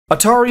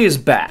Atari is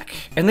back,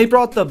 and they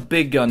brought the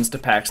big guns to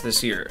PAX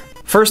this year.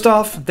 First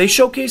off, they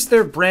showcased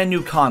their brand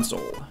new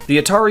console, the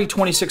Atari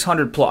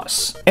 2600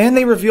 Plus, and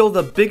they revealed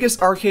the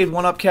biggest arcade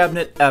 1-up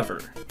cabinet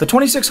ever. The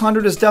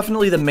 2600 is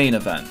definitely the main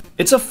event.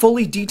 It's a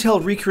fully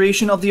detailed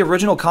recreation of the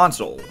original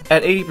console,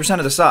 at 80%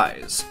 of the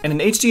size, and an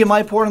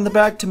HDMI port on the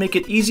back to make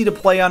it easy to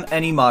play on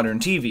any modern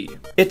TV.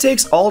 It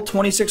takes all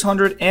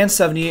 2600 and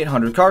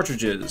 7800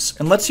 cartridges,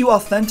 and lets you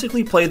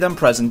authentically play them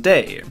present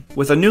day,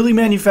 with a newly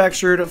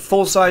manufactured,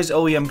 full-size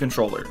OEM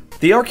controller.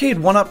 The arcade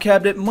 1-up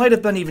cabinet might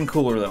have been even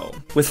cooler though.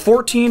 With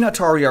 14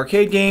 Atari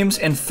arcade games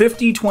and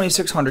 50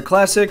 2600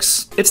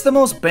 classics, it's the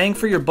most bang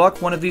for your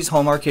buck one of these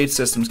home arcade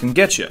systems can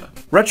get you.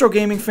 Retro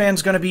gaming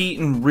fans gonna be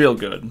eating real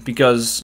good, because